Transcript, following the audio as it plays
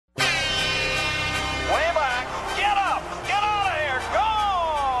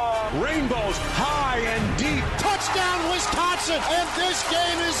goes high and deep. Touchdown, Wisconsin! And this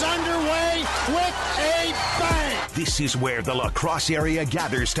game is underway with a bang! This is where the La Crosse area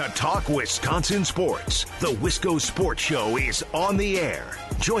gathers to talk Wisconsin sports. The Wisco Sports Show is on the air.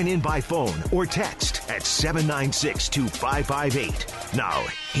 Join in by phone or text at 796-2558. Now,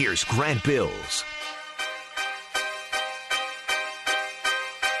 here's Grant Bills.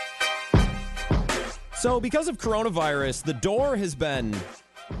 So because of coronavirus, the door has been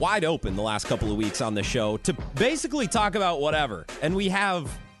wide open the last couple of weeks on the show to basically talk about whatever. And we have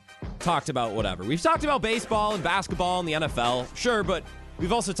talked about whatever. We've talked about baseball and basketball and the NFL, sure, but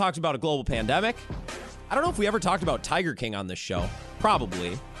we've also talked about a global pandemic. I don't know if we ever talked about Tiger King on this show.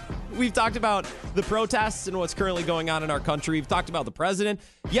 Probably. We've talked about the protests and what's currently going on in our country. We've talked about the president.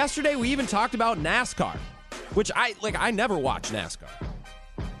 Yesterday, we even talked about NASCAR, which I never watch NASCAR.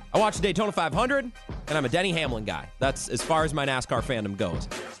 I watch the Daytona 500, and I'm a Denny Hamlin guy. That's as far as my NASCAR fandom goes.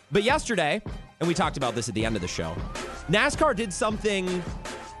 But yesterday, and we talked about this at the end of the show, NASCAR did something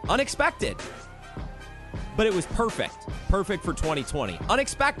unexpected, but it was perfect. Perfect for 2020.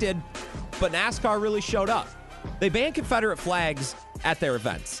 Unexpected, but NASCAR really showed up. They banned Confederate flags at their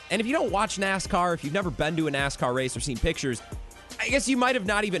events. And if you don't watch NASCAR, if you've never been to a NASCAR race or seen pictures, I guess you might have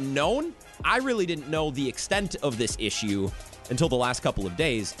not even known. I really didn't know the extent of this issue until the last couple of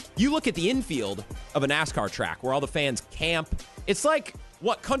days. You look at the infield of a NASCAR track where all the fans camp. It's like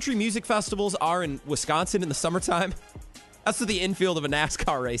what country music festivals are in Wisconsin in the summertime. That's what the infield of a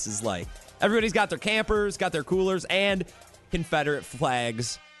NASCAR race is like. Everybody's got their campers, got their coolers, and Confederate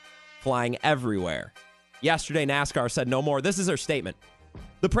flags flying everywhere. Yesterday, NASCAR said no more. This is their statement.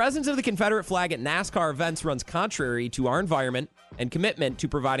 The presence of the Confederate flag at NASCAR events runs contrary to our environment and commitment to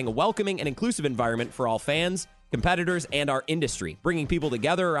providing a welcoming and inclusive environment for all fans, competitors, and our industry. Bringing people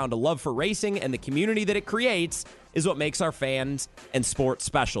together around a love for racing and the community that it creates is what makes our fans and sport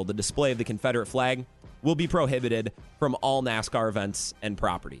special. The display of the Confederate flag will be prohibited from all NASCAR events and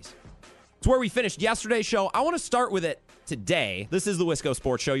properties. It's where we finished yesterday's show. I want to start with it today. This is the Wisco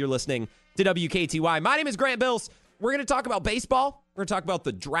Sports Show. You're listening to WKTY. My name is Grant Bills. We're going to talk about baseball. We're going to talk about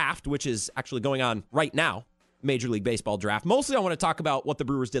the draft, which is actually going on right now. Major League Baseball draft. Mostly I want to talk about what the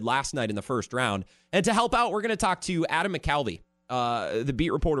Brewers did last night in the first round. And to help out, we're going to talk to Adam McCalvy, the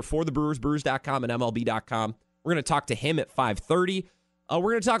beat reporter for the Brewers, Brewers.com and MLB.com. We're going to talk to him at 5:30. We're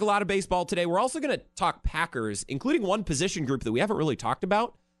going to talk a lot of baseball today. We're also going to talk Packers, including one position group that we haven't really talked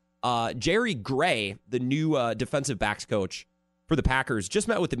about. Jerry Gray, the new defensive backs coach for the Packers, just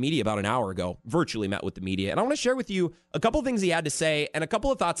met with the media about an hour ago, virtually met with the media. And I want to share with you a couple of things he had to say and a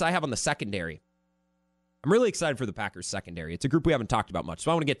couple of thoughts I have on the secondary. I'm really excited for the Packers secondary. It's a group we haven't talked about much,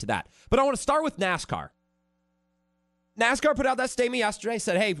 so I want to get to that. But I want to start with NASCAR. NASCAR put out that statement yesterday,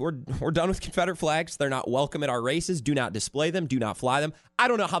 said, hey, we're done with Confederate flags. They're not welcome at our races. Do not display them. Do not fly them. I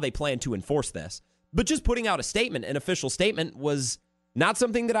don't know how they plan to enforce this. But just putting out a statement, an official statement, was not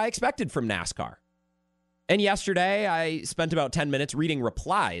something that I expected from NASCAR. And yesterday, I spent about 10 minutes reading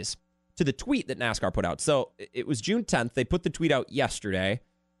replies to the tweet that NASCAR put out. So it was June 10th. They put the tweet out yesterday.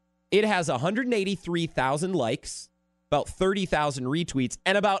 It has 183,000 likes, about 30,000 retweets,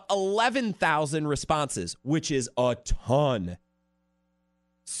 and about 11,000 responses, which is a ton.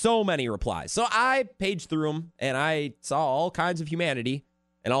 So many replies. So I paged through them, and I saw all kinds of humanity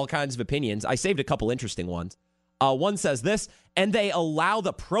and all kinds of opinions. I saved a couple interesting ones. One says this, and they allow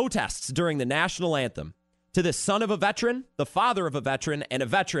the protests during the national anthem. To the son of a veteran, the father of a veteran, and a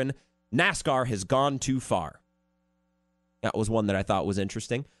veteran, NASCAR has gone too far. That was one that I thought was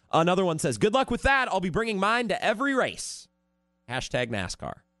interesting. Another one says, good luck with that. I'll be bringing mine to every race. Hashtag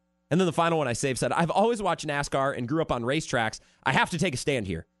NASCAR. And then the final one I saved said, I've always watched NASCAR and grew up on racetracks. I have to take a stand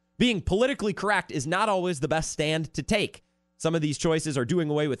here. Being politically correct is not always the best stand to take. Some of these choices are doing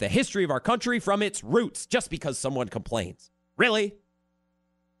away with the history of our country from its roots just because someone complains. Really?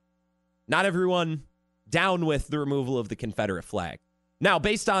 Not everyone down with the removal of the Confederate flag. Now,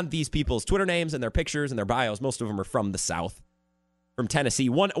 based on these people's Twitter names and their pictures and their bios, most of them are from the South, from Tennessee.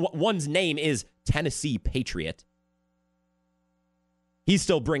 One's name is Tennessee Patriot. He's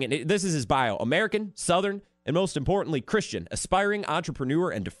still bringing it. This is his bio. American, Southern, and most importantly, Christian, aspiring entrepreneur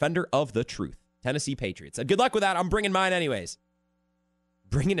and defender of the truth. Tennessee Patriot. Said, good luck with that. I'm bringing mine anyways.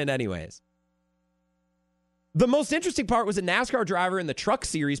 Bringing it anyways. The most interesting part was a NASCAR driver in the Truck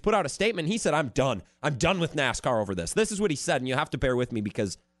Series put out a statement. He said, I'm done. I'm done with NASCAR over this. This is what he said, and you have to bear with me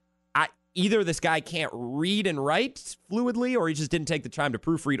because either this guy can't read and write fluidly, or he just didn't take the time to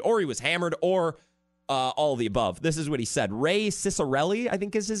proofread, or he was hammered, or all of the above. This is what he said. Ray Cicerelli, I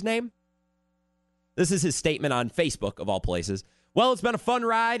think is his name. This is his statement on Facebook, of all places. Well, it's been a fun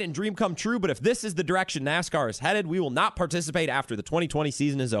ride and dream come true, but if this is the direction NASCAR is headed, we will not participate after the 2020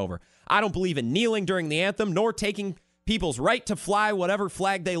 season is over. I don't believe in kneeling during the anthem, nor taking people's right to fly whatever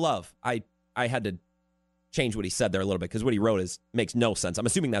flag they love. I had to change what he said there a little bit because what he wrote makes no sense. I'm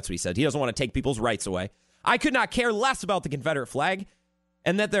assuming that's what he said. He doesn't want to take people's rights away. I could not care less about the Confederate flag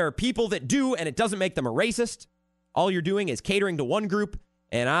and that there are people that do, and it doesn't make them a racist. All you're doing is catering to one group,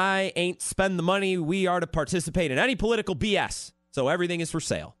 and I ain't spend the money we are to participate in any political BS. So everything is for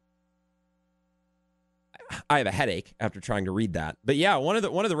sale. I have a headache after trying to read that. But yeah, one of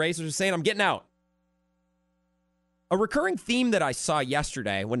the racers was saying, I'm getting out. A recurring theme that I saw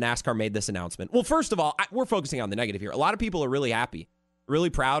yesterday when NASCAR made this announcement. Well, first of all, we're focusing on the negative here. A lot of people are really happy, really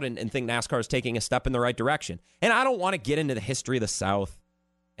proud, and think NASCAR is taking a step in the right direction. And I don't want to get into the history of the South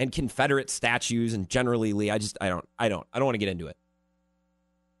and Confederate statues and generally Lee. I don't want to get into it.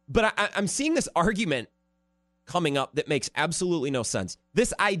 But I'm seeing this argument coming up that makes absolutely no sense.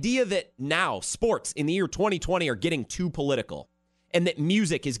 This idea that now sports in the year 2020 are getting too political, and that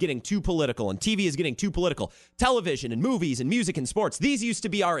music is getting too political, and TV is getting too political. Television and movies and music and sports, these used to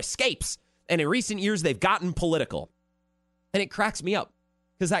be our escapes, and in recent years they've gotten political. And it cracks me up,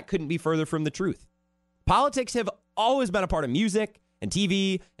 because that couldn't be further from the truth. Politics have always been a part of music and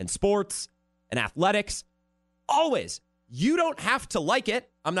TV and sports and athletics. Always. You don't have to like it.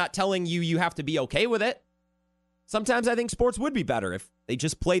 I'm not telling you have to be okay with it. Sometimes I think sports would be better if they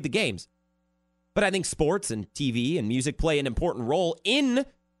just played the games. But I think sports and TV and music play an important role in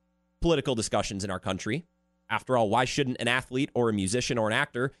political discussions in our country. After all, why shouldn't an athlete or a musician or an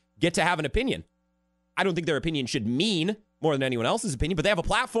actor get to have an opinion? I don't think their opinion should mean more than anyone else's opinion, but they have a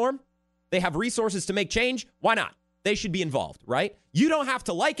platform. They have resources to make change. Why not? They should be involved, right? You don't have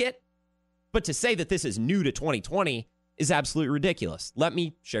to like it, but to say that this is new to 2020 is absolutely ridiculous. Let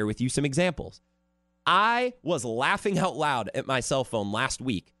me share with you some examples. I was laughing out loud at my cell phone last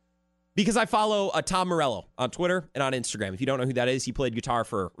week because I follow Tom Morello on Twitter and on Instagram. If you don't know who that is, he played guitar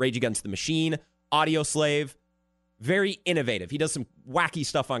for Rage Against the Machine, Audioslave. Very innovative. He does some wacky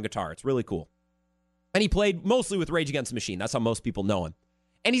stuff on guitar. It's really cool. And he played mostly with Rage Against the Machine. That's how most people know him.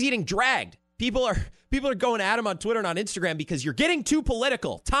 And he's getting dragged. People are going at him on Twitter and on Instagram because you're getting too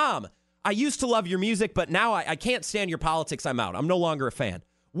political. Tom, I used to love your music, but now I can't stand your politics. I'm out. I'm no longer a fan.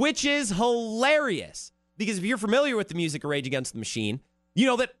 Which is hilarious. Because if you're familiar with the music of Rage Against the Machine, you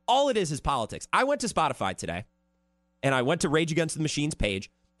know that all it is politics. I went to Spotify today, and I went to Rage Against the Machine's page,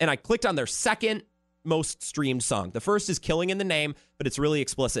 and I clicked on their second most streamed song. The first is Killing in the Name, but it's really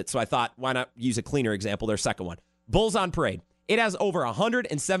explicit, so I thought, why not use a cleaner example, their second one. Bulls on Parade. It has over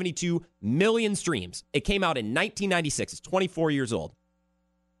 172 million streams. It came out in 1996. It's 24 years old.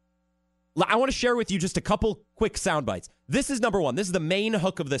 I want to share with you just a couple quick sound bites. This is number one. This is the main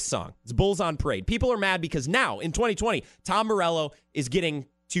hook of this song. It's Bulls on Parade. People are mad because now, in 2020, Tom Morello is getting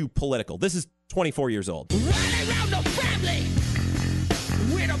too political. This is 24 years old. Riding around no family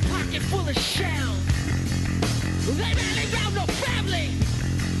with a pocket full of shells. They riding around no family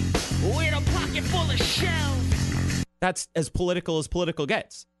with a pocket full of shells. That's as political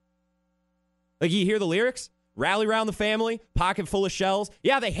gets. Like, you hear the lyrics? Rally around the family, pocket full of shells.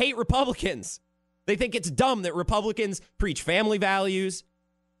 Yeah, they hate Republicans. They think it's dumb that Republicans preach family values,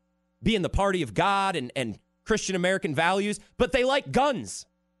 be in the party of God and Christian American values, but they like guns.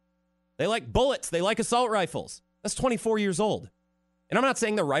 They like bullets. They like assault rifles. That's 24 years old. And I'm not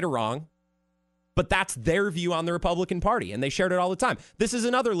saying they're right or wrong, but that's their view on the Republican Party, and they shared it all the time. This is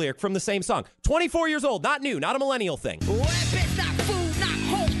another lyric from the same song. 24 years old, not new, not a millennial thing. Weapons, not food, not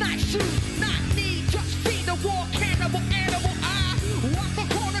homes, not shoes, not need, just feed the war, cannibal, animal. I walk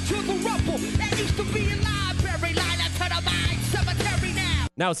the corner to the rubble that used to be a library, line up to the mine cemetery now.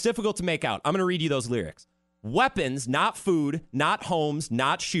 Now, it's difficult to make out. I'm going to read you those lyrics. Weapons, not food, not homes,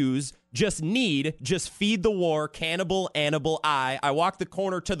 not shoes, just need, just feed the war, cannibal, animal, I walk the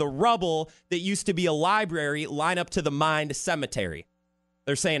corner to the rubble that used to be a library, line up to the mined cemetery.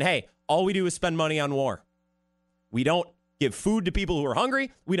 They're saying, hey, all we do is spend money on war. We don't give food to people who are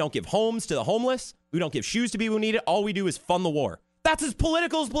hungry. We don't give homes to the homeless. We don't give shoes to people who need it. All we do is fund the war. That's as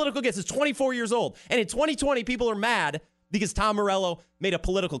political gets. It's 24 years old. And in 2020, people are mad because Tom Morello made a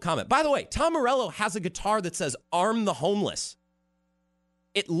political comment. By the way, Tom Morello has a guitar that says, arm the homeless.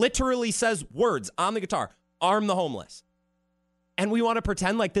 It literally says words on the guitar, arm the homeless. And we want to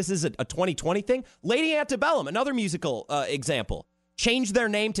pretend like this is a 2020 thing? Lady Antebellum, another musical example, changed their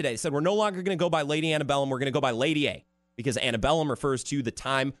name today. Said, we're no longer going to go by Lady Antebellum. We're going to go by Lady A, because Antebellum refers to the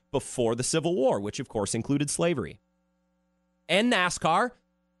time before the Civil War, which, of course, included slavery. And NASCAR,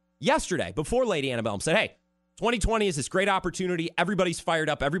 yesterday, before Lady Antebellum, said, hey, 2020 is this great opportunity. Everybody's fired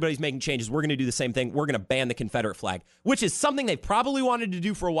up. Everybody's making changes. We're going to do the same thing. We're going to ban the Confederate flag, which is something they probably wanted to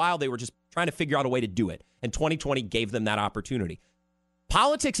do for a while. They were just trying to figure out a way to do it. And 2020 gave them that opportunity.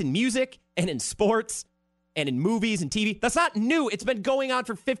 Politics in music and in sports and in movies and TV, that's not new. It's been going on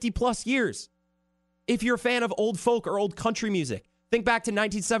for 50 plus years. If you're a fan of old folk or old country music, think back to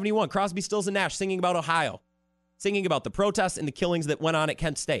 1971, Crosby, Stills, and Nash singing about Ohio, singing about the protests and the killings that went on at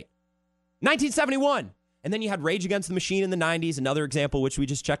Kent State. 1971. And then you had Rage Against the Machine in the 90s, another example which we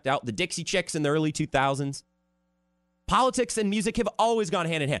just checked out, the Dixie Chicks in the early 2000s. Politics and music have always gone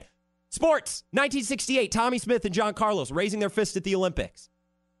hand in hand. Sports, 1968, Tommy Smith and John Carlos raising their fist at the Olympics.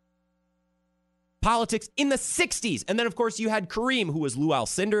 Politics in the 60s. And then, of course, you had Kareem, who was Lou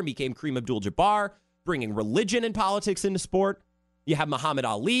Alcindor and became Kareem Abdul-Jabbar, bringing religion and politics into sport. You have Muhammad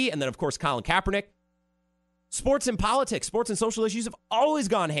Ali, and then, of course, Colin Kaepernick. Sports and politics, sports and social issues have always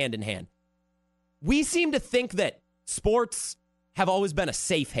gone hand in hand. We seem to think that sports have always been a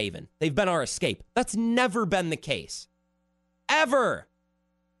safe haven. They've been our escape. That's never been the case. Ever.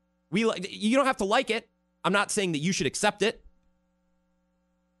 You don't have to like it. I'm not saying that you should accept it.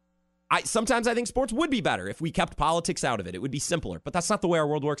 Sometimes I think sports would be better if we kept politics out of it. It would be simpler. But that's not the way our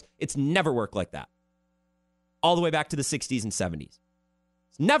world works. It's never worked like that. All the way back to the 60s and 70s.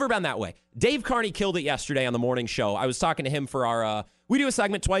 It's never been that way. Dave Carney killed it yesterday on the morning show. I was talking to him for our... we do a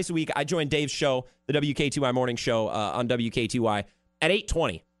segment twice a week. I joined Dave's show, the WK2I morning show on WK2I at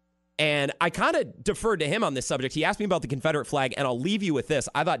 8:20. And I kind of deferred to him on this subject. He asked me about the Confederate flag, and I'll leave you with this.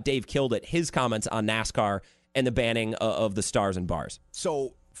 I thought Dave killed it. His comments on NASCAR and the banning of the stars and bars.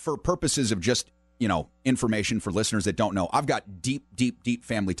 So for purposes of just, information for listeners that don't know, I've got deep, deep, deep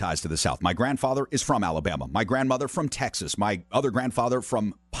family ties to the South. My grandfather is from Alabama. My grandmother from Texas. My other grandfather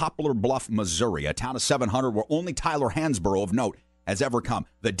from Poplar Bluff, Missouri, a town of 700 where only Tyler Hansborough of note has ever come.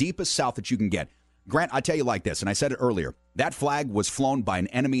 The deepest South that you can get. Grant, I tell you like this, and I said it earlier, that flag was flown by an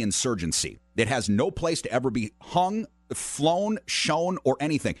enemy insurgency. It has no place to ever be hung, flown, shown, or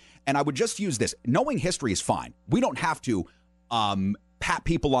anything. And I would just use this. Knowing history is fine. We don't have to pat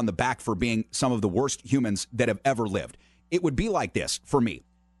people on the back for being some of the worst humans that have ever lived. It would be like this for me.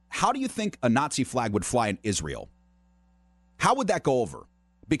 How do you think a Nazi flag would fly in Israel? How would that go over?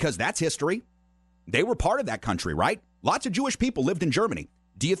 Because that's history. They were part of that country, right? Lots of Jewish people lived in Germany.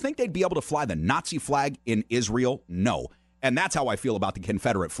 Do you think they'd be able to fly the Nazi flag in Israel? No. And that's how I feel about the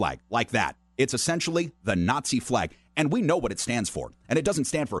Confederate flag, like that. It's essentially the Nazi flag. And we know what it stands for. And it doesn't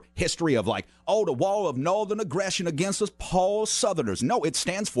stand for history of the wall of northern aggression against us poor Southerners. No, it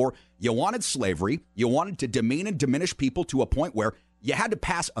stands for you wanted slavery. You wanted to demean and diminish people to a point where you had to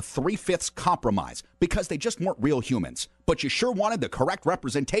pass a 3/5 compromise because they just weren't real humans. But you sure wanted the correct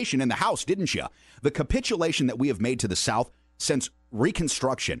representation in the House, didn't you? The capitulation that we have made to the South since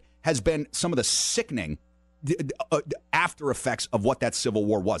Reconstruction has been some of the sickening after effects of what that Civil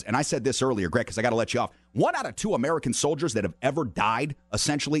War was. And I said this earlier, Greg, because I got to let you off. 1 out of 2 American soldiers that have ever died,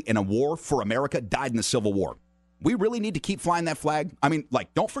 essentially, in a war for America, died in the Civil War. We really need to keep flying that flag. I mean,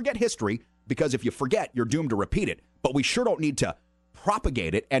 don't forget history, because if you forget, you're doomed to repeat it. But we sure don't need to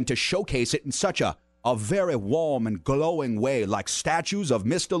propagate it and to showcase it in such a very warm and glowing way, like statues of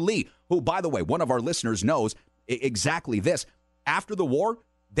Mr. Lee, who, by the way, one of our listeners knows exactly this. After the war,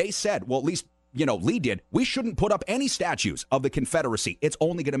 they said, well, at least Lee did, we shouldn't put up any statues of the Confederacy. It's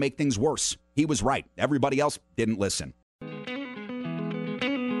only going to make things worse. He was right. Everybody else didn't listen.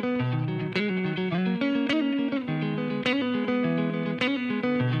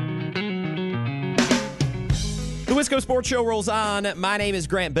 The Wisco Sports Show rolls on. My name is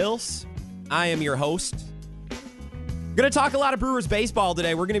Grant Bills. I am your host. We're going to talk a lot of Brewers baseball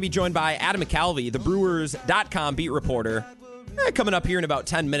today. We're going to be joined by Adam McCalvy, the Brewers.com beat reporter. Coming up here in about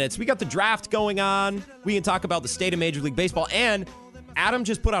 10 minutes. We got the draft going on. We can talk about the state of Major League Baseball. And Adam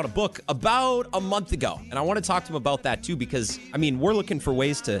just put out a book about a month ago. And I want to talk to him about that, too, because, we're looking for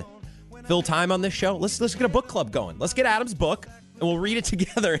ways to fill time on this show. Let's get a book club going. Let's get Adam's book, and we'll read it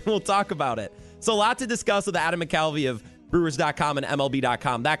together, and we'll talk about it. So a lot to discuss with Adam McCalvy of Brewers.com and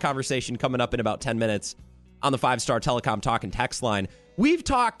MLB.com. That conversation coming up in about 10 minutes on the 5-Star Telecom Talk and Text line. We've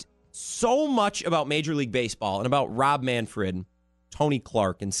talked so much about Major League Baseball and about Rob Manfred, Tony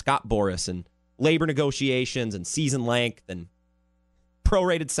Clark, and Scott Boras, and labor negotiations and season length and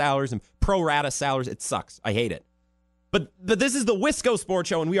prorated salaries and pro rata salaries. It sucks. I hate it. But this is the Wisco Sports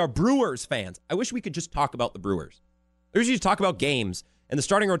Show, and we are Brewers fans. I wish we could just talk about the Brewers. I wish we could talk about games and the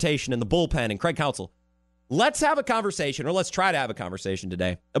starting rotation and the bullpen and Craig Counsell. Let's have a conversation, or let's try to have a conversation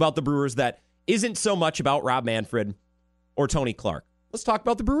today about the Brewers that isn't so much about Rob Manfred or Tony Clark. Let's talk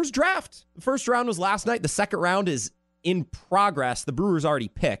about the Brewers draft. The first round was last night. The second round is in progress. The Brewers already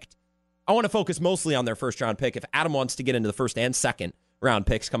picked. I want to focus mostly on their first-round pick. If Adam wants to get into the first and second-round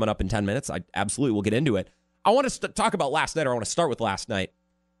picks coming up in 10 minutes, I absolutely will get into it. I want to talk about last night, or I want to start with last night.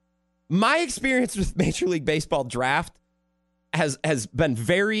 My experience with Major League Baseball draft has been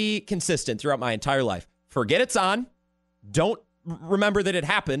very consistent throughout my entire life. Forget it's on. Don't remember that it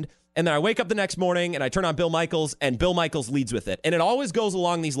happened. And then I wake up the next morning and I turn on Bill Michaels, and Bill Michaels leads with it. And it always goes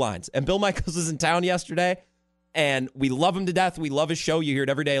along these lines. And Bill Michaels was in town yesterday, and we love him to death. We love his show. You hear it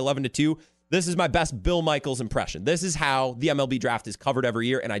every day, 11 to 2. This is my best Bill Michaels impression. This is how the MLB draft is covered every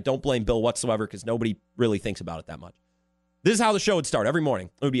year, and I don't blame Bill whatsoever because nobody really thinks about it that much. This is how the show would start every morning.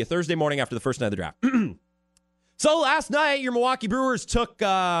 It would be a Thursday morning after the first night of the draft. So last night, your Milwaukee Brewers took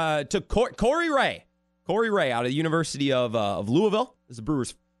Corey Ray. Corey Ray out of the University of Louisville. This is the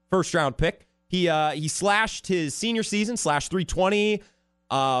Brewers' first-round pick. He slashed his senior season, slashed 320,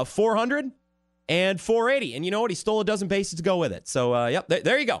 400, and 480. And you know what? He stole a dozen bases to go with it. So, yep,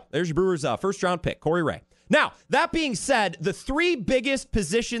 there you go. There's your Brewers' first-round pick, Corey Ray. Now, that being said, the three biggest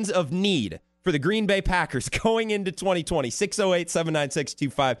positions of need for the Green Bay Packers going into 2020,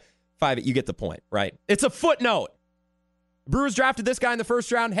 608-796-2558. You get the point, right? It's a footnote. Brewers drafted this guy in the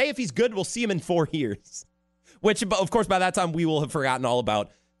first round. Hey, if he's good, we'll see him in 4 years. Which, of course, by that time, we will have forgotten all about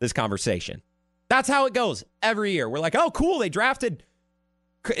this conversation. That's how it goes every year. We're like, oh, cool, they drafted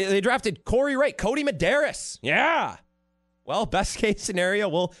Corey Ray, Cody Medeiros. Yeah. Well, best case scenario,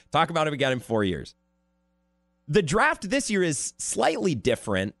 we'll talk about him again in 4 years. The draft this year is slightly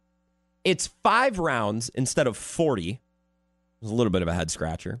different. It's 5 rounds instead of 40. There's a little bit of a head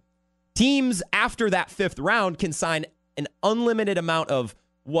scratcher. Teams after that 5th round can sign an unlimited amount of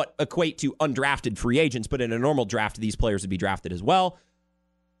what equate to undrafted free agents, but in a normal draft, these players would be drafted as well.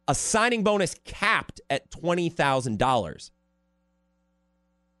 A signing bonus capped at $20,000.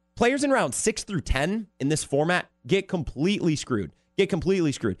 Players in rounds 6 through 10 in this format get completely screwed.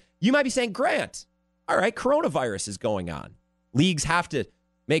 You might be saying, Grant, all right, coronavirus is going on. Leagues have to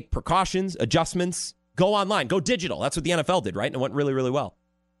make precautions, adjustments, go online, go digital. That's what the NFL did, right? And it went really, really well.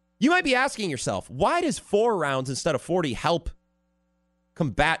 You might be asking yourself, why does 4 rounds instead of 40 help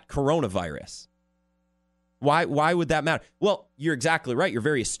combat coronavirus? Why would that matter? Well, you're exactly right. You're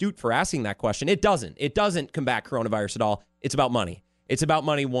very astute for asking that question. It doesn't. It doesn't combat coronavirus at all. It's about money. It's about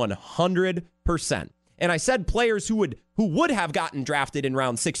money 100%. And I said players who would have gotten drafted in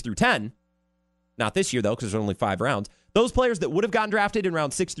round 6 through 10, not this year though, because there's only 5 rounds. Those players that would have gotten drafted in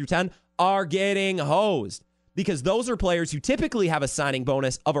round 6 through 10 are getting hosed because those are players who typically have a signing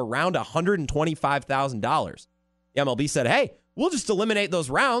bonus of around $125,000. The MLB said, hey, we'll just eliminate those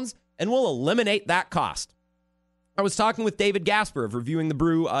rounds and we'll eliminate that cost. I was talking with David Gasper of Reviewing the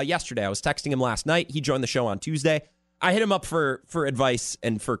Brew yesterday. I was texting him last night. He joined the show on Tuesday. I hit him up for advice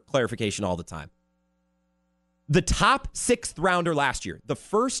and for clarification all the time. The top 6th rounder last year, the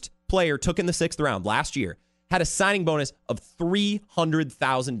first player took in the 6th round last year, had a signing bonus of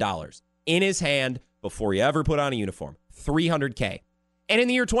 $300,000 in his hand before he ever put on a uniform. $300K. And in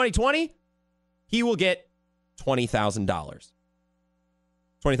the year 2020, he will get $20,000.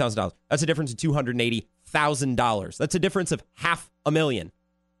 $20,000. That's a difference of $280,000. That's a difference of $500,000.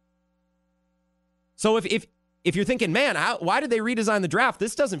 So if you're thinking, man, why did they redesign the draft?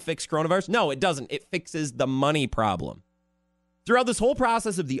 This doesn't fix coronavirus. No, it doesn't. It fixes the money problem. Throughout this whole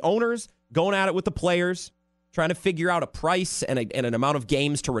process of the owners going at it with the players, trying to figure out a price and an amount of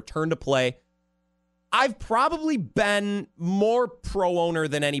games to return to play, I've probably been more pro-owner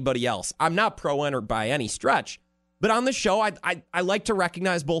than anybody else. I'm not pro-owner by any stretch, but on the show, I like to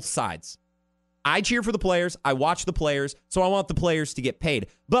recognize both sides. I cheer for the players. I watch the players, so I want the players to get paid.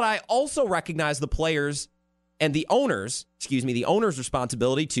 But I also recognize the players and the owners'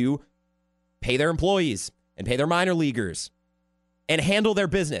 responsibility to pay their employees and pay their minor leaguers and handle their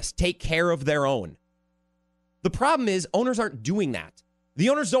business, take care of their own. The problem is owners aren't doing that. The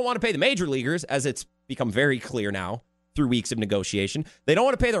owners don't want to pay the major leaguers, as it's become very clear now through weeks of negotiation. They don't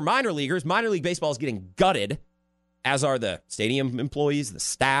want to pay their minor leaguers. Minor league baseball is getting gutted, as are the stadium employees, the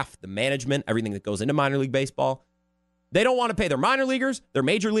staff, the management, everything that goes into minor league baseball. They don't want to pay their minor leaguers, their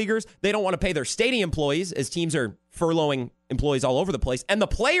major leaguers. They don't want to pay their stadium employees, as teams are furloughing employees all over the place. And the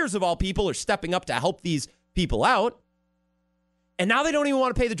players, of all people, are stepping up to help these people out. And now they don't even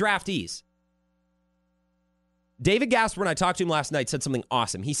want to pay the draftees. David Gasper, when I talked to him last night, said something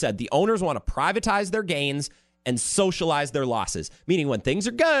awesome. He said the owners want to privatize their gains and socialize their losses, meaning when things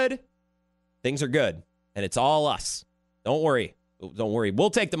are good, and it's all us. Don't worry. We'll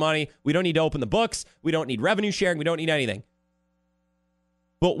take the money. We don't need to open the books. We don't need revenue sharing. We don't need anything.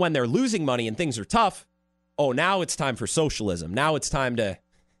 But when they're losing money and things are tough, now it's time for socialism. Now it's time to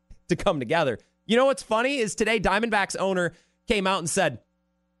come together. You know what's funny is today Diamondbacks owner came out and said,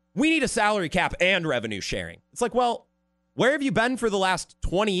 we need a salary cap and revenue sharing. It's like, well, where have you been for the last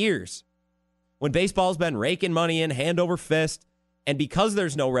 20 years? When baseball's been raking money in hand over fist, and because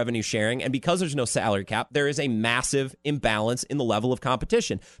there's no revenue sharing and because there's no salary cap, there is a massive imbalance in the level of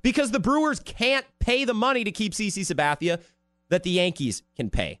competition because the Brewers can't pay the money to keep CC Sabathia that the Yankees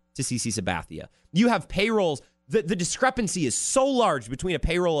can pay to CC Sabathia. You have payrolls. The discrepancy is so large between a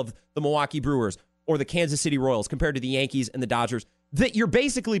payroll of the Milwaukee Brewers or the Kansas City Royals compared to the Yankees and the Dodgers that you're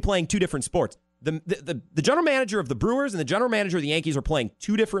basically playing two different sports. The general manager of the Brewers and the general manager of the Yankees are playing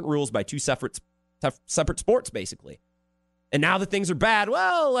two different rules by two separate sports, basically. And now that things are bad,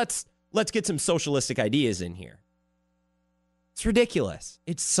 well, let's get some socialistic ideas in here. It's ridiculous.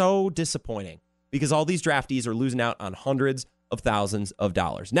 It's so disappointing because all these draftees are losing out on hundreds of thousands of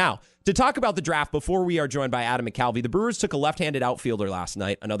dollars. Now, to talk about the draft before we are joined by Adam McCalvy, the Brewers took a left-handed outfielder last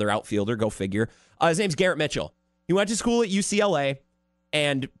night, another outfielder, go figure. His name's Garrett Mitchell. He went to school at UCLA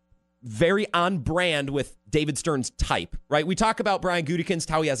and very on brand with David Stern's type, right? We talk about Brian Gutekunst,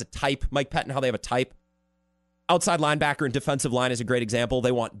 how he has a type, Mike Pettin, how they have a type. Outside linebacker and defensive line is a great example.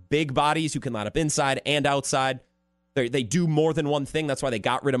 They want big bodies who can line up inside and outside. They do more than one thing. That's why they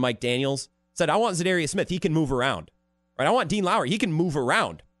got rid of Mike Daniels. Said, I want Zadarius Smith. He can move around. Right? I want Dean Lowry. He can move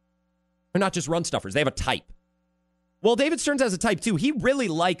around. They're not just run stuffers. They have a type. Well, David Stearns has a type too. He really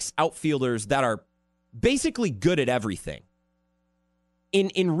likes outfielders that are basically good at everything.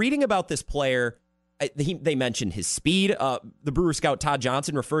 In reading about this player, they mentioned his speed. The Brewer scout Todd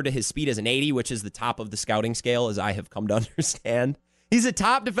Johnson referred to his speed as an 80, which is the top of the scouting scale, as I have come to understand. He's a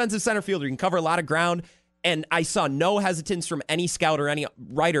top defensive center fielder. He can cover a lot of ground, and I saw no hesitance from any scout or any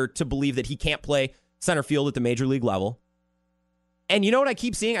writer to believe that he can't play center field at the major league level. And you know what I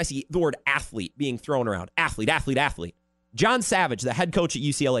keep seeing? I see the word athlete being thrown around. Athlete, athlete, athlete. John Savage, the head coach at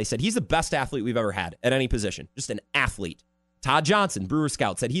UCLA, said he's the best athlete we've ever had at any position. Just an athlete. Todd Johnson, Brewer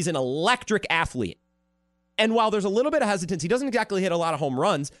scout, said he's an electric athlete. And while there's a little bit of hesitance, he doesn't exactly hit a lot of home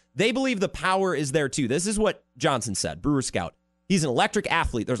runs. They believe the power is there too. This is what Johnson said, Brewer scout. He's an electric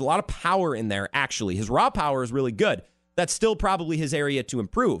athlete. There's a lot of power in there, actually. His raw power is really good. That's still probably his area to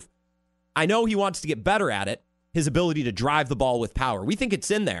improve. I know he wants to get better at it, his ability to drive the ball with power. We think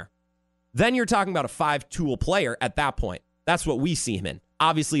it's in there. Then you're talking about a five-tool player at that point. That's what we see him in.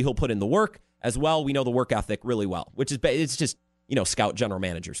 Obviously, he'll put in the work as well. We know the work ethic really well, which is it's just, scout general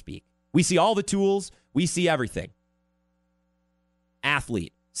manager speak. We see all the tools. We see everything.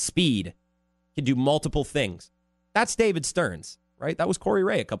 Athlete, speed, can do multiple things. That's David Stearns, right? That was Corey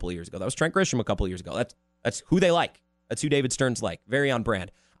Ray a couple of years ago. That was Trent Grisham a couple of years ago. That's who they like. That's who David Stearns like. Very on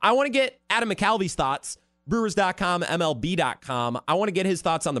brand. I want to get Adam McCalvy's thoughts, Brewers.com, MLB.com. I want to get his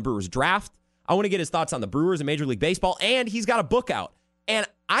thoughts on the Brewers draft. I want to get his thoughts on the Brewers and Major League Baseball, and he's got a book out. And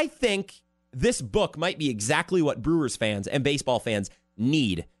I think this book might be exactly what Brewers fans and baseball fans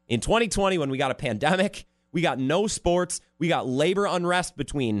need. In 2020, when we got a pandemic, we got no sports, we got labor unrest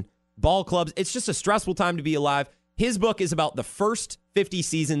between ball clubs. It's just a stressful time to be alive. His book is about the first 50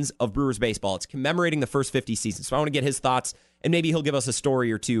 seasons of Brewers baseball. It's commemorating the first 50 seasons. So I want to get his thoughts, and maybe he'll give us a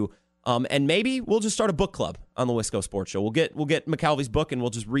story or two. And maybe we'll just start a book club on the Wisco Sports Show. We'll get McCalvy's book, and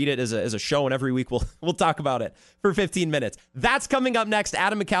we'll just read it as a show, and every week we'll talk about it for 15 minutes. That's coming up next.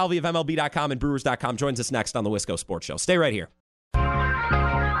 Adam McCalvy of MLB.com and Brewers.com joins us next on the Wisco Sports Show. Stay right here.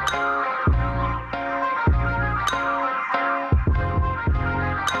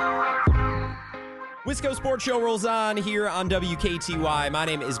 Wisco Sports Show rolls on here on WKTY. My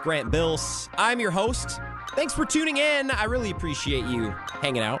name is Grant Bills. I'm your host. Thanks for tuning in. I really appreciate you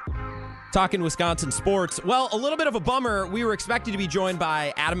hanging out, talking Wisconsin sports. Well, a little bit of a bummer. We were expected to be joined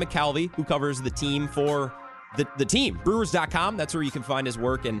by Adam McCalvy, who covers the team for the team, Brewers.com. That's where you can find his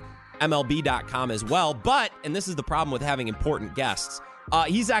work, and MLB.com as well. But, and this is the problem with having important guests,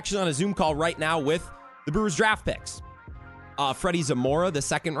 he's actually on a Zoom call right now with the Brewers draft picks. Freddie Zamora, the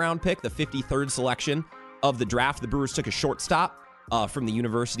second-round pick, the 53rd selection of the draft. The Brewers took a shortstop from the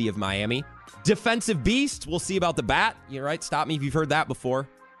University of Miami. Defensive beast, we'll see about the bat. You're right, stop me if you've heard that before.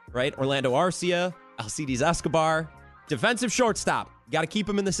 Right, Orlando Arcia, Alcides Escobar. Defensive shortstop. Got to keep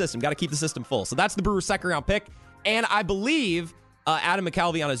him in the system. Got to keep the system full. So that's the Brewers' second-round pick. And I believe Adam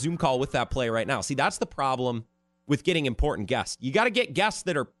McCalvy on a Zoom call with that play right now. See, that's the problem with getting important guests. You got to get guests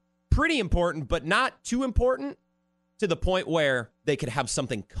that are pretty important, but not too important, to the point where they could have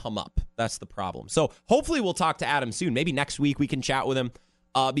something come up. That's the problem. So hopefully we'll talk to Adam soon. Maybe next week we can chat with him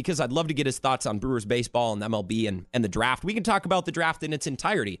because I'd love to get his thoughts on Brewers baseball and MLB and the draft. We can talk about the draft in its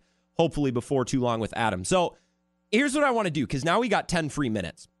entirety, hopefully before too long with Adam. So here's what I want to do, because now we got 10 free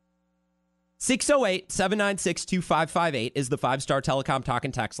minutes. 608-796-2558 is the 5-Star Telecom talk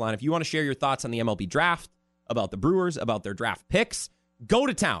and text line. If you want to share your thoughts on the MLB draft, about the Brewers, about their draft picks, go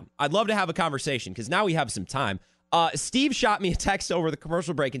to town. I'd love to have a conversation because now we have some time. Steve shot me a text over the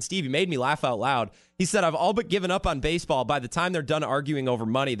commercial break, and Steve, he made me laugh out loud. He said, I've all but given up on baseball. By the time they're done arguing over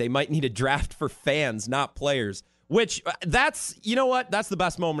money, they might need a draft for fans, not players. Which, that's, you know what? That's the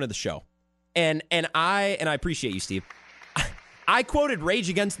best moment of the show. And I appreciate you, Steve. I quoted Rage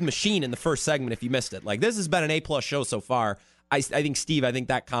Against the Machine in the first segment if you missed it. Like, this has been an A-plus show so far. I think, Steve, I think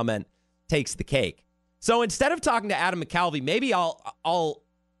that comment takes the cake. So instead of talking to Adam McCalvy, maybe I'll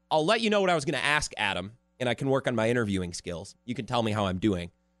let you know what I was going to ask Adam, and I can work on my interviewing skills. You can tell me how I'm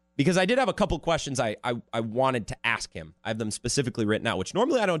doing. Because I did have a couple questions I wanted to ask him. I have them specifically written out, which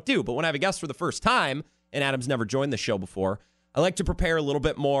normally I don't do. But when I have a guest for the first time, and Adam's never joined the show before, I like to prepare a little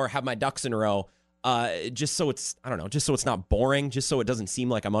bit more, have my ducks in a row, just so it's not boring, just so it doesn't seem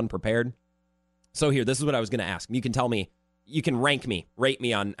like I'm unprepared. So here, this is what I was going to ask him. You can tell me, you can rate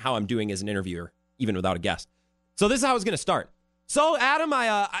me on how I'm doing as an interviewer, even without a guest. So this is how I was going to start. So, Adam,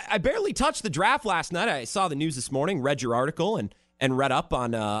 I barely touched the draft last night. I saw the news this morning, read your article, and read up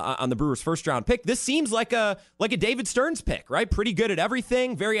on the Brewers' first-round pick. This seems like a David Stearns pick, right? Pretty good at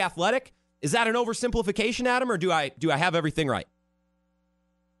everything, very athletic. Is that an oversimplification, Adam, or do I have everything right?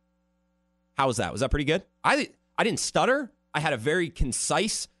 How was that? Was that pretty good? I didn't stutter. I had a very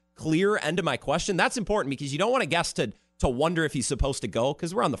concise, clear end to my question. That's important because you don't want a guest to wonder if he's supposed to go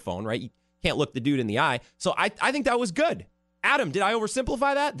because we're on the phone, right? You can't look the dude in the eye. So I think that was good. Adam, did I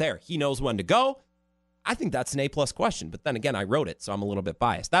oversimplify that? There, he knows when to go. I think that's an A-plus question, but then again, I wrote it, so I'm a little bit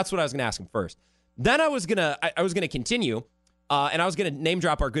biased. That's what I was going to ask him first. Then I was gonna continue, and I was going to name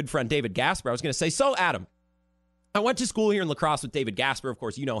drop our good friend David Gasper. I was going to say, so Adam, I went to school here in La Crosse with David Gasper. Of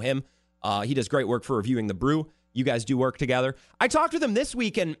course, you know him. He does great work for Reviewing the Brew. You guys do work together. I talked with him this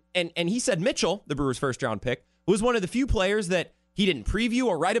week, and he said Mitchell, the Brewers' first-round pick, was one of the few players that he didn't preview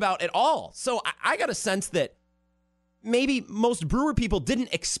or write about at all. So I got a sense that maybe most Brewer people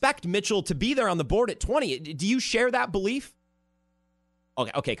didn't expect Mitchell to be there on the board at 20. Do you share that belief?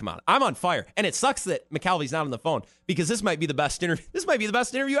 Okay, come on. I'm on fire. And it sucks that McCalvy's not on the phone because this might be the best interview. This might be the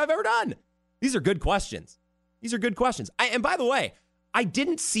best interview I've ever done. These are good questions. And by the way, I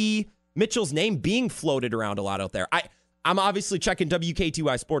didn't see Mitchell's name being floated around a lot out there. I'm obviously checking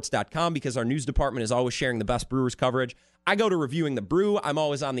WK2iSports.com because our news department is always sharing the best Brewers coverage. I go to Reviewing the Brew. I'm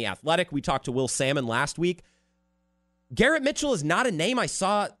always on The Athletic. We talked to Will Salmon last week. Garrett Mitchell is not a name I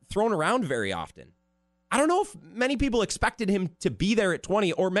saw thrown around very often. I don't know if many people expected him to be there at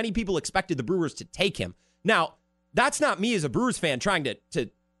 20 or many people expected the Brewers to take him. Now, that's not me as a Brewers fan trying to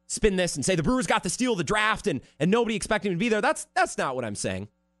spin this and say the Brewers got the steal of the draft and nobody expected him to be there. That's not what I'm saying.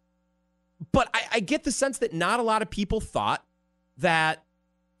 But I get the sense that not a lot of people thought that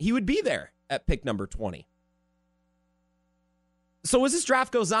he would be there at pick number 20. So as this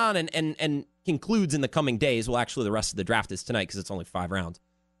draft goes on and concludes in the coming days, well, actually the rest of the draft is tonight because it's only 5 rounds.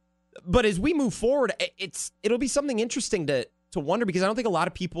 But as we move forward, it'll be something interesting to wonder because I don't think a lot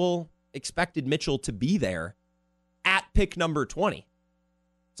of people expected Mitchell to be there at pick number 20.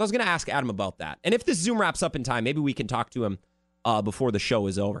 So I was going to ask Adam about that. And if this Zoom wraps up in time, maybe we can talk to him before the show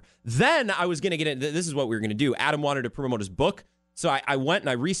is over. Then I was going to get into, this is what we were going to do. Adam wanted to promote his book. So I went and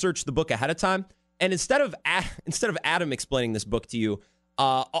I researched the book ahead of time. And instead of Adam explaining this book to you,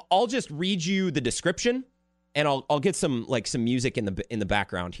 I'll just read you the description, and I'll get some music in the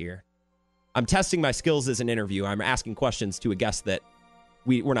background here. I'm testing my skills as an interview. I'm asking questions to a guest that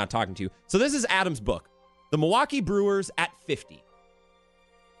we're not talking to. So this is Adam's book, The Milwaukee Brewers at 50,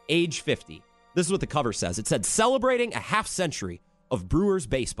 age 50. This is what the cover says. It said, celebrating a half century of Brewers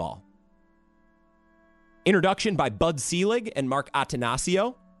baseball. Introduction by Bud Selig and Mark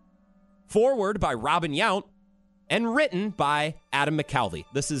Attanasio. Forward by Robin Yount, and written by Adam McCalvy.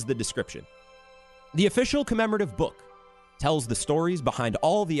 This is the description. The official commemorative book tells the stories behind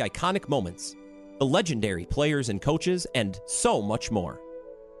all the iconic moments, the legendary players and coaches, and so much more.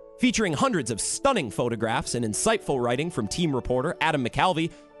 Featuring hundreds of stunning photographs and insightful writing from team reporter Adam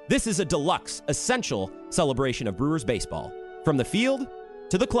McCalvy, this is a deluxe, essential celebration of Brewers baseball, from the field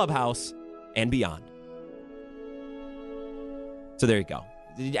to the clubhouse and beyond. So there you go.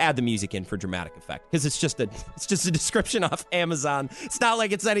 Add the music in for dramatic effect because it's just a description off Amazon. It's not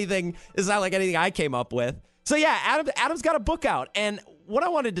like anything I came up with. So yeah, Adam's got a book out, and what I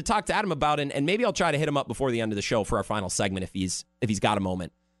wanted to talk to Adam about, and maybe I'll try to hit him up before the end of the show for our final segment if he's got a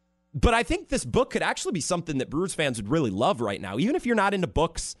moment. But I think this book could actually be something that Brewers fans would really love right now, even if you're not into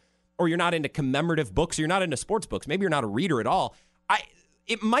books or you're not into commemorative books or you're not into sports books. Maybe you're not a reader at all.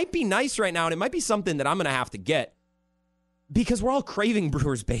 It might be nice right now, and it might be something that I'm going to have to get. Because we're all craving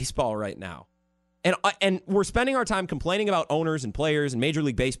Brewers baseball right now. And we're spending our time complaining about owners and players and Major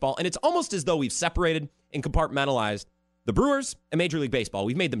League Baseball, and it's almost as though we've separated and compartmentalized the Brewers and Major League Baseball.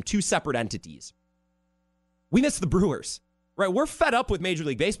 We've made them two separate entities. We miss the Brewers, right? We're fed up with Major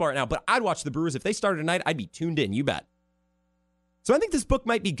League Baseball right now, but I'd watch the Brewers. If they started tonight, I'd be tuned in, you bet. So I think this book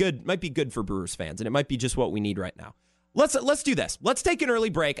might be good for Brewers fans, and it might be just what we need right now. Let's do this. Let's take an early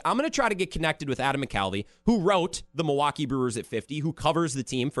break. I'm going to try to get connected with Adam McCalvy, who wrote the Milwaukee Brewers at 50, who covers the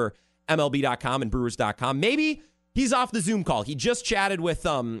team for MLB.com and Brewers.com. Maybe he's off the Zoom call. He just chatted with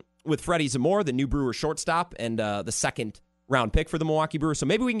Freddie Zamora, the new Brewer shortstop, and the second-round pick for the Milwaukee Brewers. So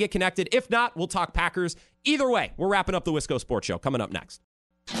maybe we can get connected. If not, we'll talk Packers. Either way, we're wrapping up the Wisco Sports Show. Coming up next.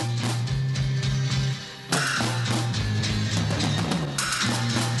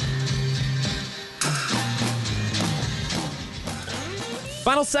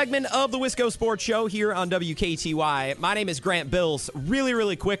 Final segment of the Wisco Sports Show here on WKTY. My name is Grant Bills. Really,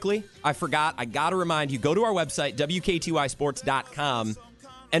 really quickly, I forgot. I got to remind you, go to our website, WKTYsports.com.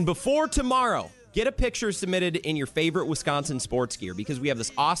 And before tomorrow, get a picture submitted in your favorite Wisconsin sports gear because we have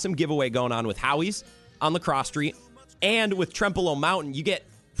this awesome giveaway going on with Howie's on LaCrosse Street and with Trempealeau Mountain. You get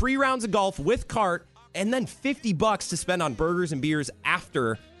 3 rounds of golf with cart and then $50 to spend on burgers and beers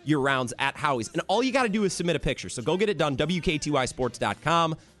after your rounds at Howie's. And all you got to do is submit a picture. So go get it done,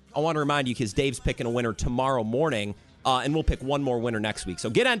 WKTYsports.com. I want to remind you because Dave's picking a winner tomorrow morning, and we'll pick one more winner next week. So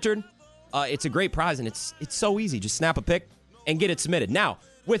get entered. It's a great prize, and it's so easy. Just snap a pic and get it submitted. Now,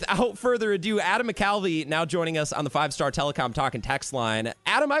 without further ado, Adam McCalvy now joining us on the 5-Star Telecom Talk and Text line.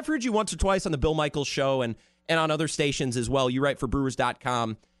 Adam, I've heard you once or twice on the Bill Michaels Show and on other stations as well. You write for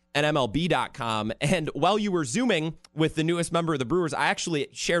Brewers.com and MLB.com. And while you were Zooming with the newest member of the Brewers, I actually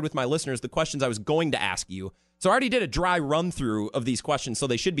shared with my listeners the questions I was going to ask you. So I already did a dry run-through of these questions, so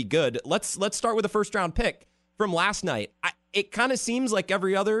they should be good. Let's start with a first-round pick from last night. It kind of seems like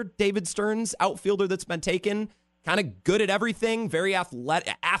every other David Stearns outfielder that's been taken, kind of good at everything, very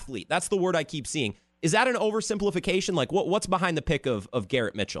athlete. That's the word I keep seeing. Is that an oversimplification? Like, what's behind the pick of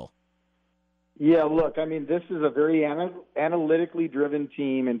Garrett Mitchell? Yeah, look, I mean, this is a very analytically driven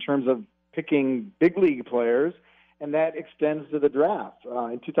team in terms of picking big league players, and that extends to the draft.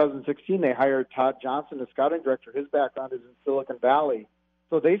 In 2016, they hired Todd Johnson, the scouting director. His background is in Silicon Valley.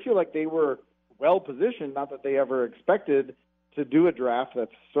 So they feel like they were well-positioned, not that they ever expected to do a draft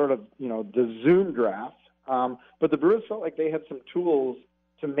that's sort of, the Zoom draft. But the Brewers felt like they had some tools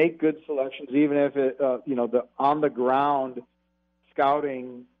to make good selections, even if the on-the-ground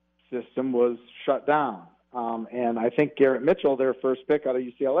scouting system was shut down. And I think Garrett Mitchell, their first pick out of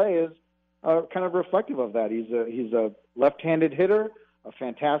UCLA, is kind of reflective of that. He's a left-handed hitter, a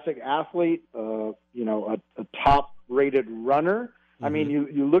fantastic athlete, a top-rated runner. Mm-hmm. I mean,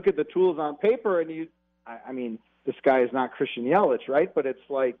 you look at the tools on paper, and I mean, this guy is not Christian Yelich, right? But it's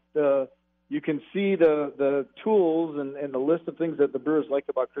like you can see the tools and the list of things that the Brewers liked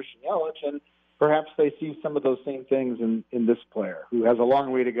about Christian Yelich, and perhaps they see some of those same things in this player who has a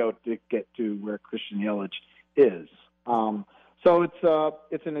long way to go to get to where Christian Yelich is. So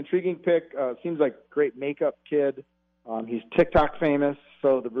it's an intriguing pick. Seems like a great makeup kid. He's TikTok famous,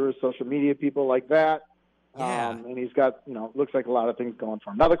 so the Brewers social media people like that. Yeah. And he's got, looks like a lot of things going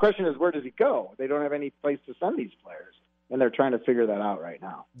for him. Now the question is, where does he go? They don't have any place to send these players, and they're trying to figure that out right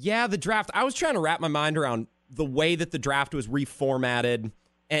now. Yeah, the draft. I was trying to wrap my mind around the way that the draft was reformatted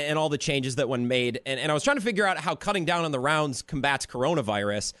and all the changes that were made. And I was trying to figure out how cutting down on the rounds combats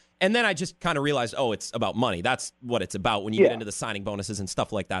coronavirus. And then I just kind of realized, it's about money. That's what it's about when you get into the signing bonuses and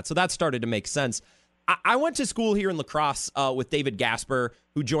stuff like that. So that started to make sense. I went to school here in La Crosse with David Gasper,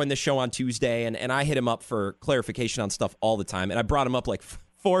 who joined the show on Tuesday, and I hit him up for clarification on stuff all the time. And I brought him up like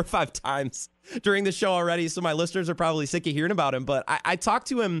 4 or 5 times during the show already, so my listeners are probably sick of hearing about him. But I talked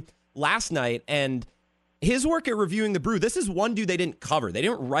to him last night, and his work at Reviewing the Brew, this is one dude they didn't cover. They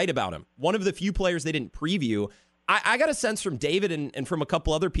didn't write about him. One of the few players they didn't preview. I got a sense from David and from a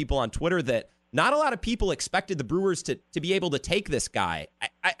couple other people on Twitter that not a lot of people expected the Brewers to be able to take this guy.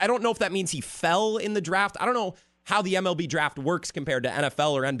 I don't know if that means he fell in the draft. I don't know how the MLB draft works compared to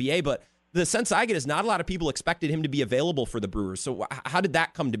NFL or NBA, but the sense I get is not a lot of people expected him to be available for the Brewers. So how did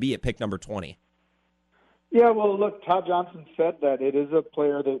that come to be at pick number 20? Yeah, well, look, Todd Johnson said that it is a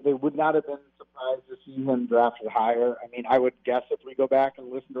player that they would not have been surprised to see him drafted higher. I mean, I would guess if we go back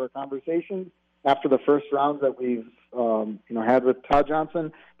and listen to our conversations after the first rounds that we've had with Todd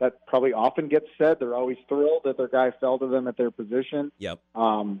Johnson, that probably often gets said. They're always thrilled that their guy fell to them at their position. Yep.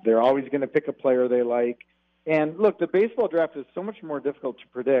 They're always going to pick a player they like. And look, the baseball draft is so much more difficult to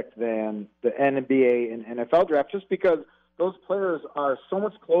predict than the NBA and NFL draft, just because those players are so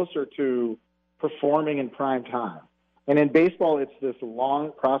much closer to performing in prime time. And in baseball, it's this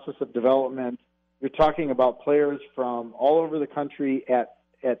long process of development. You're talking about players from all over the country at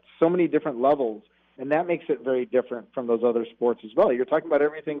so many different levels. And that makes it very different from those other sports as well. You're talking about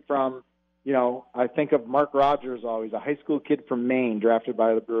everything from, I think of Mark Rogers always, a high school kid from Maine drafted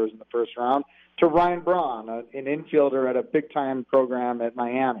by the Brewers in the first round, to Ryan Braun, an infielder at a big-time program at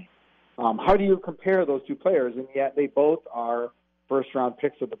Miami. How do you compare those two players? And yet they both are first-round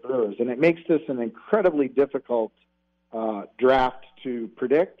picks of the Brewers. And it makes this an incredibly difficult draft to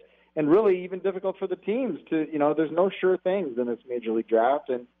predict, and really even difficult for the teams to, there's no sure things in this Major League draft.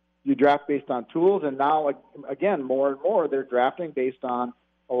 And you draft based on tools, and now, again, more and more, they're drafting based on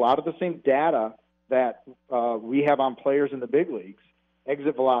a lot of the same data that we have on players in the big leagues.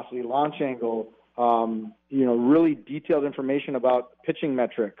 Exit velocity, launch angle, really detailed information about pitching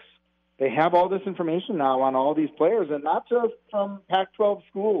metrics. They have all this information now on all these players, and not just from Pac-12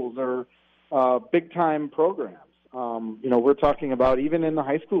 schools or big-time programs. We're talking about even in the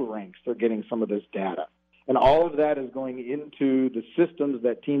high school ranks, they're getting some of this data. And all of that is going into the systems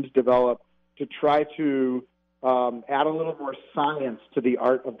that teams develop to try to add a little more science to the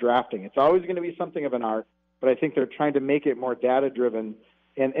art of drafting. It's always going to be something of an art, but I think they're trying to make it more data-driven.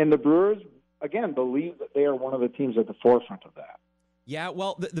 And the Brewers, again, believe that they are one of the teams at the forefront of that. Yeah,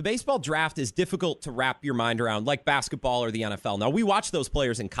 well, the baseball draft is difficult to wrap your mind around, like basketball or the NFL. Now, we watch those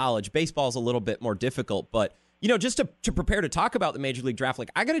players in college. Baseball is a little bit more difficult, but, just to prepare to talk about the Major League Draft,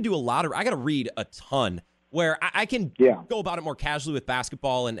 I got to read a ton, where I can go about it more casually with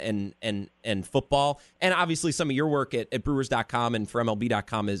basketball and football. And obviously some of your work at Brewers.com and for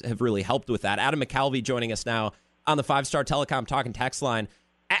MLB.com have really helped with that. Adam McCalvey joining us now on the 5-Star Telecom Talking Text line.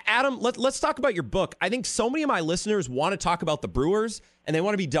 Adam, let's talk about your book. I think so many of my listeners want to talk about the Brewers, and they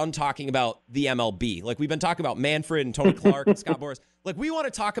want to be done talking about the MLB. We've been talking about Manfred and Tony Clark and Scott Boras. We want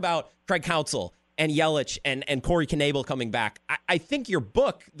to talk about Craig Counsell and Yelich and Corey Knebel coming back. I think your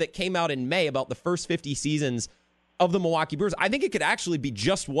book that came out in May about the first 50 seasons of the Milwaukee Brewers, I think it could actually be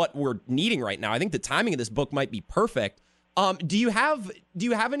just what we're needing right now. I think the timing of this book might be perfect. Do you have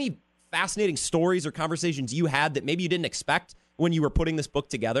any fascinating stories or conversations you had that maybe you didn't expect when you were putting this book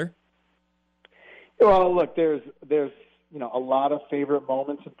together? Well, look, there's a lot of favorite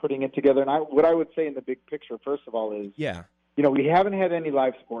moments in putting it together. And what I would say in the big picture, first of all, is we haven't had any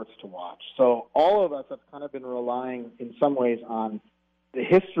live sports to watch. So all of us have kind of been relying in some ways on the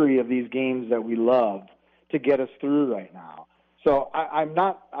history of these games that we love to get us through right now. So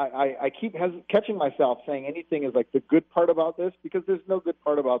I keep catching myself saying anything is the good part about this, because there's no good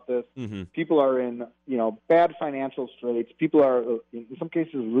part about this. Mm-hmm. People are in, bad financial straits. People are, in some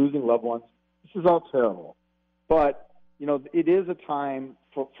cases, losing loved ones. This is all terrible. But, it is a time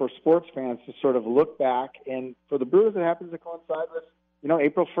for sports fans to sort of look back, and for the Brewers, it happens to coincide with,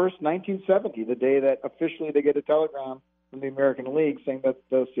 April 1st, 1970, the day that officially they get a telegram from the American League saying that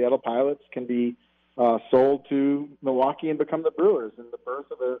the Seattle Pilots can be sold to Milwaukee and become the Brewers, and the birth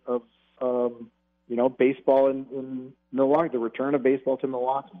of baseball in Milwaukee, the return of baseball to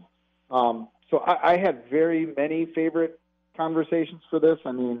Milwaukee. So I had very many favorite conversations for this.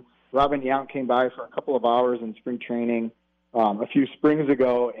 I mean, Robin Yount came by for a couple of hours in spring training a few springs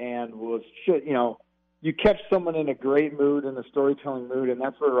ago, and was, you catch someone in a great mood, in a storytelling mood, and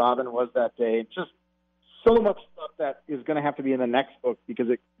that's where Robin was that day. Just so much stuff that is going to have to be in the next book because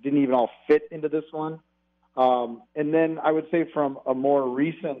it didn't even all fit into this one. And then I would say from a more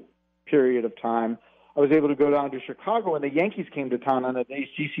recent period of time, I was able to go down to Chicago when the Yankees came to town on the day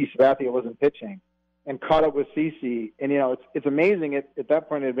CC Sabathia wasn't pitching, and caught up with CC. And, it's amazing. At that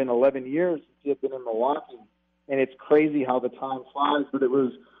point, it had been 11 years since he had been in Milwaukee, and it's crazy how the time flies. But it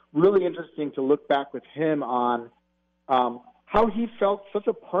was really interesting to look back with him on how he felt such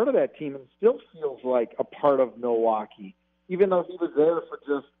a part of that team and still feels like a part of Milwaukee, even though he was there for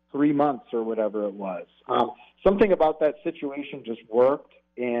just 3 months or whatever it was. Something about that situation just worked,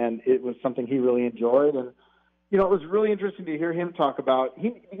 and it was something he really enjoyed. And, it was really interesting to hear him talk about,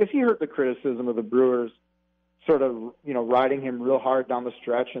 because he heard the criticism of the Brewers sort of, riding him real hard down the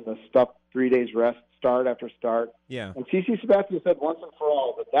stretch and the stuff 3 days rest, start after start. Yeah. And CC Sabathia said once and for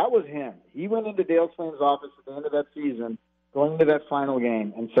all that was him. He went into Dale Swain's office at the end of that season, going into that final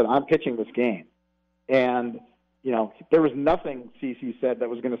game, and said, I'm pitching this game. And, there was nothing, CC said, that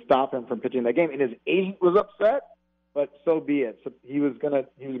was going to stop him from pitching that game. And his agent was upset, but so be it. So he was going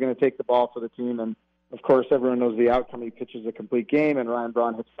to take the ball for the team. And, of course, everyone knows the outcome. He pitches a complete game, and Ryan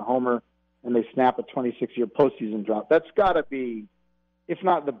Braun hits the homer, and they snap a 26-year postseason drought. That's got to be, if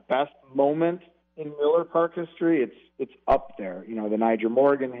not the best moment in Miller Park history, it's up there. The Nyjer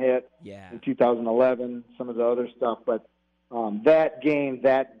Morgan hit in 2011, some of the other stuff. But that game,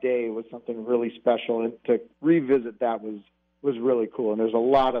 that day, was something really special, and to revisit that was really cool. And there's a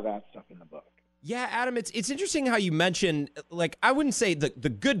lot of that stuff in the book. Yeah, Adam, it's interesting how you mentioned, like, I wouldn't say the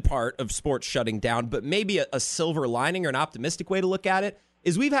good part of sports shutting down, but maybe a silver lining or an optimistic way to look at it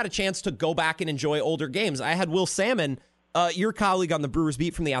is we've had a chance to go back and enjoy older games. I had Will Salmon, your colleague on the Brewers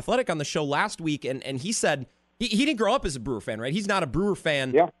beat from The Athletic, on the show last week, and he said he didn't grow up as a Brewer fan, right? He's not a Brewer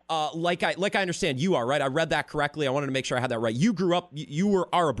fan like I understand you are, right? I read that correctly. I wanted to make sure I had that right. You grew up, you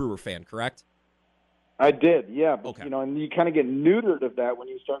are a Brewer fan, correct? I did, yeah. But, okay. And you kind of get neutered of that when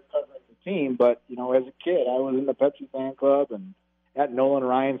you start covering the team. But, as a kid, I was in the Pepsi fan club and at Nolan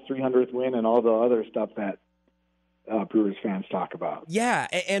Ryan's 300th win and all the other stuff that Brewers fans talk about. Yeah,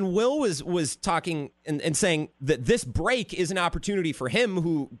 and Will was talking and saying that this break is an opportunity for him,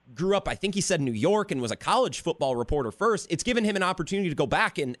 who grew up, I think he said, in New York and was a college football reporter first. It's given him an opportunity to go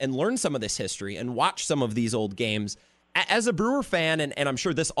back and learn some of this history and watch some of these old games. As a Brewer fan, and I'm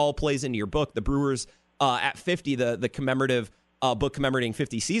sure this all plays into your book, the Brewers at 50, the commemorative book commemorating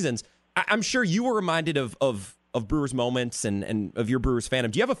 50 seasons, I'm sure you were reminded of Brewers moments and of your Brewers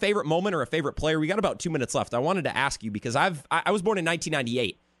fandom. Do you have a favorite moment or a favorite player? We got about 2 minutes left. I wanted to ask you because I was born in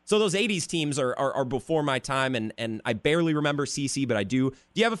 1998, so those 80s teams are before my time, and I barely remember CC, but I do. Do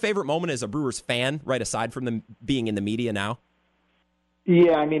you have a favorite moment as a Brewers fan, right aside from them being in the media now?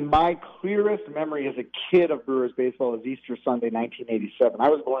 Yeah, my clearest memory as a kid of Brewers baseball is Easter Sunday, 1987. I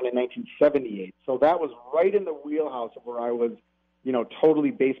was born in 1978, so that was right in the wheelhouse of where I was,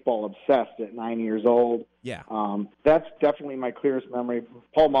 totally baseball obsessed at 9 years old. Yeah. That's definitely my clearest memory.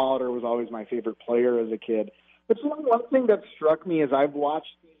 Paul Molitor was always my favorite player as a kid. But one thing that struck me as I've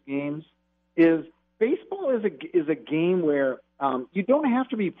watched these games is baseball is a game where you don't have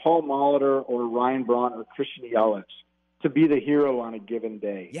to be Paul Molitor or Ryan Braun or Christian Yelich to be the hero on a given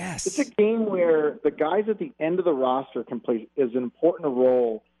day. Yes. It's a game where the guys at the end of the roster can play as important a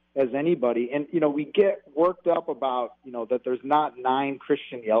role as anybody. And, we get worked up about, that there's not 9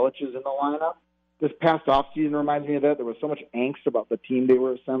 Christian Yeliches in the lineup. This past offseason reminds me of that. There was so much angst about the team they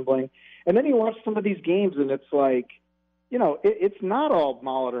were assembling. And then you watch some of these games, and it's like, it's not all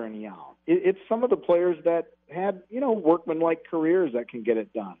Molitor and Young. It's some of the players that had, workmanlike careers that can get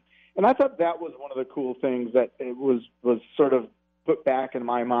it done. And I thought that was one of the cool things that it was sort of put back in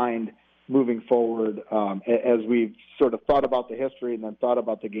my mind moving forward as we've sort of thought about the history and then thought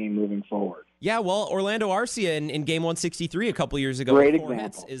about the game moving forward. Yeah, well, Orlando Arcia in Game 163 a couple years ago, great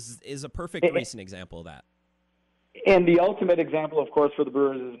example. Hits is a perfect recent example of that. And the ultimate example, of course, for the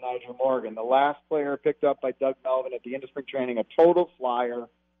Brewers is Nigel Morgan, the last player picked up by Doug Melvin at the end of spring training, a total flyer.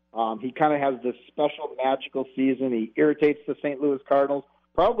 He kind of has this special magical season. He irritates the St. Louis Cardinals.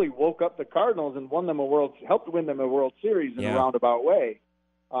 Probably woke up the Cardinals and helped win them a World Series in a roundabout way.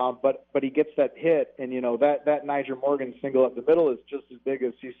 But he gets that hit, and that Nigel Morgan single up the middle is just as big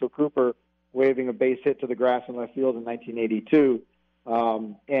as Cecil Cooper waving a base hit to the grass in left field in 1982.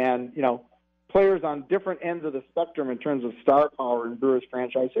 And players on different ends of the spectrum in terms of star power in Brewers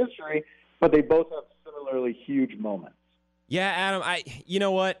franchise history, but they both have similarly huge moments. Yeah, Adam, you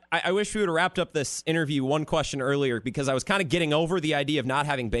know what? I wish we would have wrapped up this interview one question earlier, because I was kind of getting over the idea of not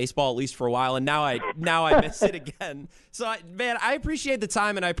having baseball, at least for a while, and now I miss it again. So, I appreciate the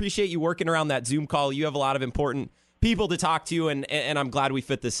time, and I appreciate you working around that Zoom call. You have a lot of important people to talk to, and I'm glad we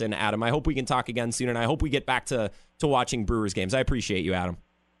fit this in, Adam. I hope we can talk again soon, and I hope we get back to watching Brewers games. I appreciate you, Adam.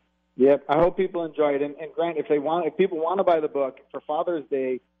 Yep, I hope people enjoy it. And Grant, if people want to buy the book, for Father's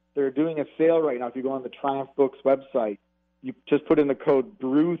Day, they're doing a sale right now. If you go on the Triumph Books website, you just put in the code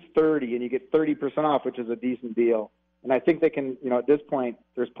BREW30 and you get 30% off, which is a decent deal. And I think they can, at this point,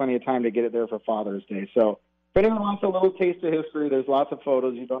 there's plenty of time to get it there for Father's Day. So if anyone wants a little taste of history, there's lots of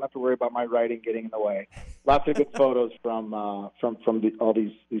photos. You don't have to worry about my writing getting in the way. Lots of good photos from all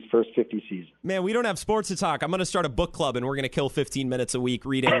these first 50 seasons. Man, we don't have sports to talk. I'm going to start a book club, and we're going to kill 15 minutes a week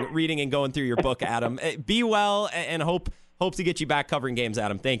reading and going through your book, Adam. Be well, and hope to get you back covering games,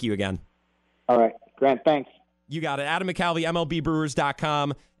 Adam. Thank you again. All right, Grant, thanks. You got it. Adam McCalvy,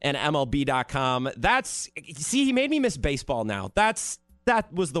 MLBbrewers.com and MLB.com. He made me miss baseball now. That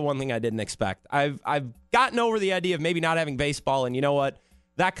was the one thing I didn't expect. I've gotten over the idea of maybe not having baseball, and you know what?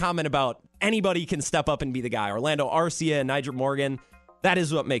 That comment about anybody can step up and be the guy, Orlando Arcia and Nigel Morgan, that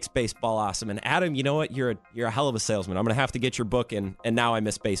is what makes baseball awesome. And Adam, you know what? You're a hell of a salesman. I'm going to have to get your book, and now I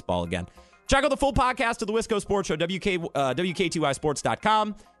miss baseball again. Check out the full podcast of the Wisco Sports Show,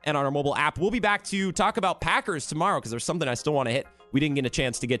 WK2iSports.com, and on our mobile app. We'll be back to talk about Packers tomorrow, because there's something I still want to hit we didn't get a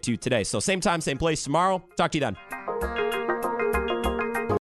chance to get to today. So same time, same place tomorrow. Talk to you then.